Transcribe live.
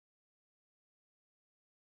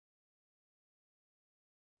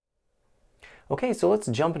Okay, so let's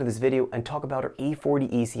jump into this video and talk about our E40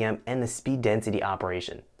 ECM and the speed density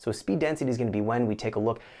operation. So speed density is going to be when we take a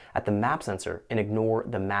look at the map sensor and ignore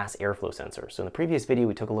the mass airflow sensor. So in the previous video,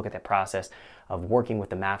 we took a look at that process of working with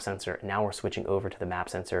the map sensor. Now we're switching over to the map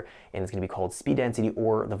sensor, and it's going to be called speed density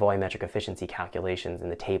or the volumetric efficiency calculations in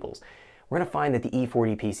the tables. We're going to find that the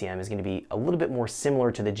E40 PCM is going to be a little bit more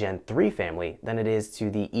similar to the Gen 3 family than it is to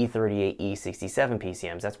the E38 E67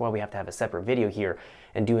 PCMs. That's why we have to have a separate video here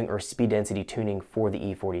and doing our speed density tuning for the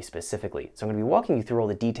E40 specifically. So I'm going to be walking you through all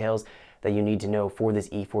the details that you need to know for this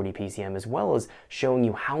E40 PCM, as well as showing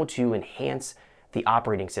you how to enhance the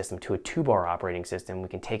operating system to a 2-bar operating system. We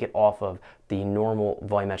can take it off of the normal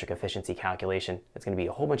volumetric efficiency calculation. It's going to be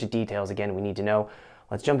a whole bunch of details, again, we need to know.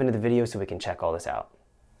 Let's jump into the video so we can check all this out.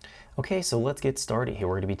 Okay, so let's get started here.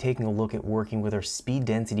 We're going to be taking a look at working with our speed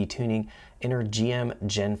density tuning in our GM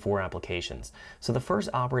Gen 4 applications. So the first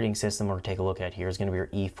operating system we're going to take a look at here is going to be our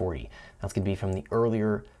E40. That's going to be from the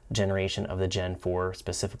earlier generation of the Gen 4,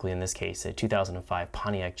 specifically in this case, a 2005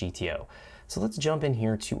 Pontiac GTO. So let's jump in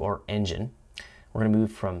here to our engine. We're going to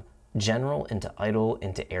move from general into idle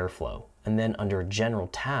into airflow. And then under general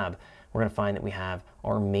tab, we're going to find that we have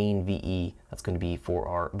our main VE. That's going to be for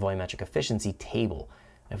our volumetric efficiency table.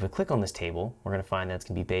 If we click on this table, we're going to find that it's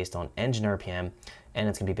going to be based on engine RPM and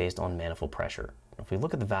it's going to be based on manifold pressure. If we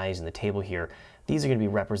look at the values in the table here, these are going to be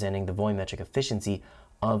representing the volumetric efficiency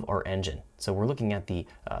of our engine. So we're looking at the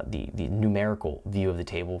numerical view of the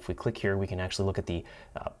table. If we click here, we can actually look at the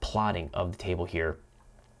plotting of the table here,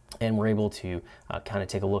 and we're able to kind of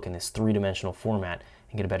take a look in this three-dimensional format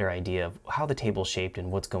and get a better idea of how the table is shaped and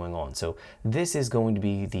what's going on. So this is going to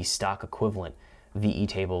be the stock equivalent VE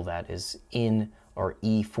table that is in our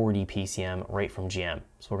E40 PCM right from GM.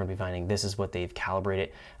 So we're going to be finding this is what they've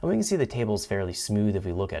calibrated, and we can see the table is fairly smooth if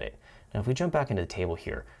we look at it. Now if we jump back into the table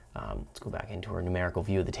here, let's go back into our numerical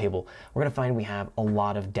view of the table, we're going to find we have a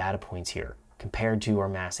lot of data points here. Compared to our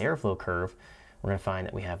mass airflow curve, we're going to find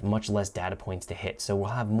that we have much less data points to hit. So we'll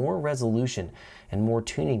have more resolution and more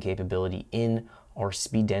tuning capability in our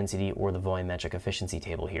speed density or the volumetric efficiency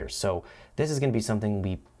table here. So this is going to be something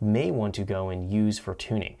we may want to go and use for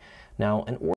tuning. Now, in order